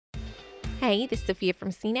Hey, this is Sophia from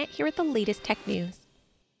CNET here with the latest tech news.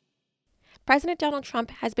 President Donald Trump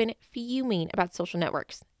has been fuming about social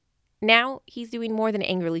networks. Now he's doing more than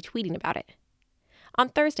angrily tweeting about it. On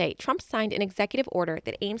Thursday, Trump signed an executive order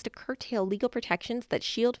that aims to curtail legal protections that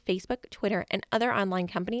shield Facebook, Twitter, and other online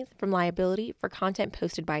companies from liability for content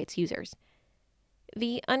posted by its users.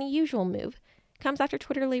 The unusual move comes after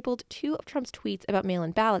Twitter labeled two of Trump's tweets about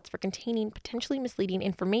mail-in ballots for containing potentially misleading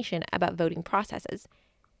information about voting processes.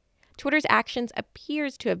 Twitter's actions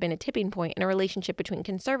appears to have been a tipping point in a relationship between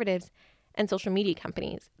conservatives and social media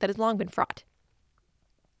companies that has long been fraught.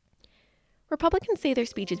 Republicans say their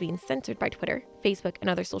speech is being censored by Twitter, Facebook, and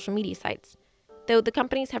other social media sites, though the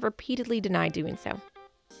companies have repeatedly denied doing so.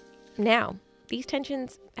 Now, these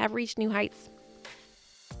tensions have reached new heights.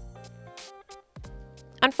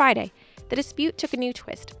 On Friday, the dispute took a new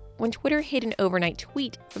twist when Twitter hid an overnight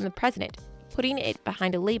tweet from the president, putting it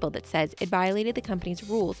behind a label that says it violated the company's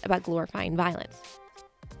rules about glorifying violence.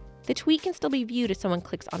 The tweet can still be viewed if someone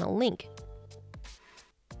clicks on a link,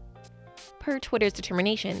 per Twitter's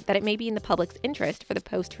determination that it may be in the public's interest for the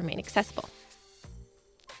post to remain accessible.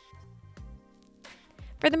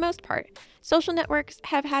 For the most part, social networks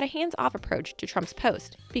have had a hands-off approach to Trump's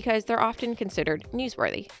post because they're often considered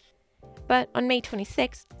newsworthy. But on May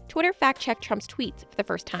 26, Twitter fact-checked Trump's tweets for the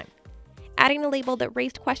first time, adding a label that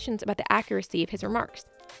raised questions about the accuracy of his remarks.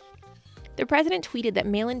 The president tweeted that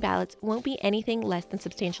mail-in ballots won't be anything less than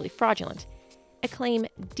substantially fraudulent, a claim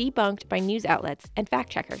debunked by news outlets and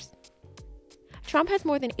fact-checkers. Trump has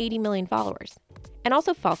more than 80 million followers, and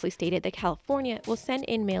also falsely stated that California will send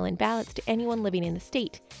in mail-in ballots to anyone living in the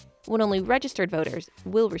state, when only registered voters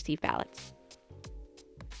will receive ballots.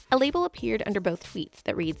 A label appeared under both tweets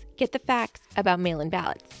that reads, "Get the facts about mail-in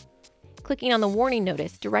ballots." Clicking on the warning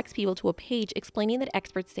notice directs people to a page explaining that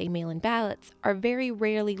experts say mail-in ballots are very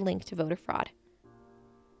rarely linked to voter fraud.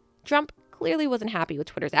 Trump clearly wasn't happy with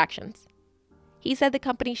Twitter's actions. He said the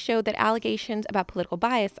company showed that allegations about political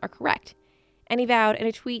bias are correct, and he vowed in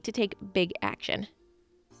a tweet to take big action.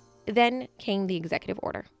 Then came the executive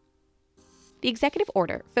order. The executive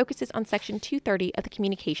order focuses on Section 230 of the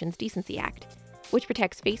Communications Decency Act, which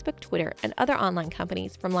protects Facebook, Twitter, and other online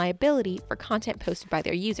companies from liability for content posted by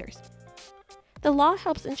their users. The law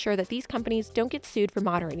helps ensure that these companies don't get sued for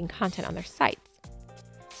moderating content on their sites.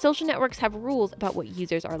 Social networks have rules about what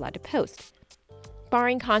users are allowed to post,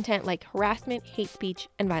 barring content like harassment, hate speech,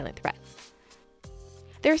 and violent threats.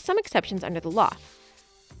 There are some exceptions under the law.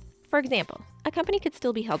 For example, a company could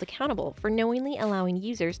still be held accountable for knowingly allowing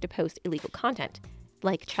users to post illegal content,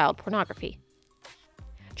 like child pornography.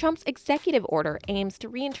 Trump's executive order aims to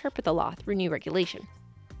reinterpret the law through new regulation.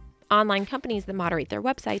 Online companies that moderate their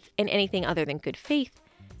websites in anything other than good faith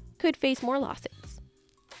could face more lawsuits.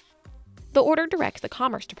 The order directs the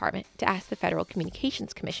Commerce Department to ask the Federal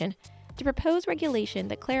Communications Commission to propose regulation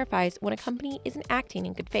that clarifies when a company isn't acting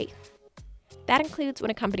in good faith. That includes when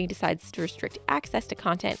a company decides to restrict access to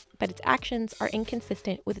content, but its actions are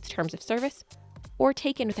inconsistent with its terms of service or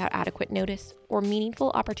taken without adequate notice or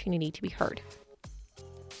meaningful opportunity to be heard.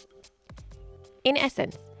 In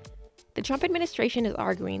essence, the Trump administration is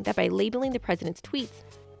arguing that by labeling the president's tweets,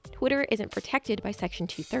 Twitter isn't protected by Section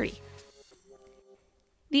 230.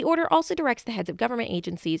 The order also directs the heads of government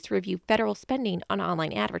agencies to review federal spending on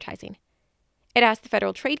online advertising. It asks the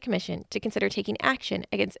Federal Trade Commission to consider taking action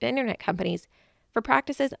against internet companies for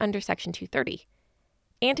practices under Section 230,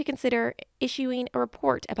 and to consider issuing a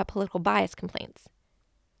report about political bias complaints.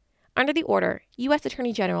 Under the order, U.S.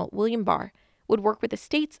 Attorney General William Barr would work with the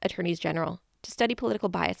state's attorneys general to study political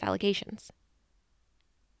bias allegations.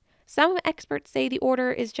 Some experts say the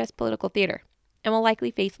order is just political theater and will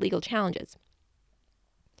likely face legal challenges.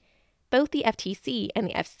 Both the FTC and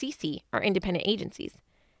the FCC are independent agencies,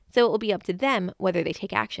 so it will be up to them whether they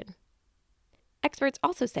take action. Experts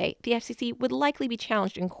also say the FCC would likely be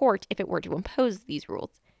challenged in court if it were to impose these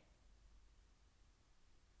rules.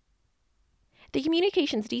 The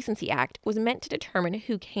Communications Decency Act was meant to determine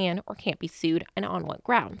who can or can't be sued and on what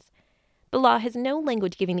grounds. The law has no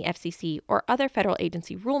language giving the FCC or other federal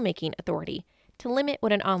agency rulemaking authority to limit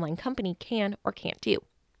what an online company can or can't do.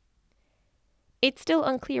 It's still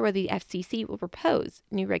unclear whether the FCC will propose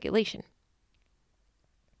new regulation.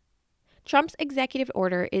 Trump's executive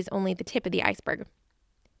order is only the tip of the iceberg.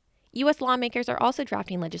 U.S. lawmakers are also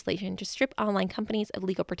drafting legislation to strip online companies of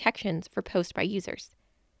legal protections for posts by users.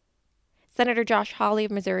 Senator Josh Hawley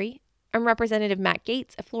of Missouri and Representative Matt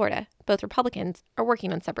Gaetz of Florida, both Republicans, are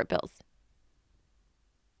working on separate bills.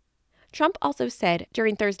 Trump also said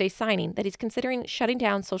during Thursday's signing that he's considering shutting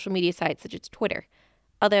down social media sites such as Twitter,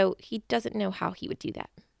 although he doesn't know how he would do that.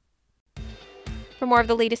 For more of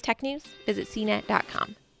the latest tech news, visit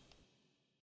cnet.com.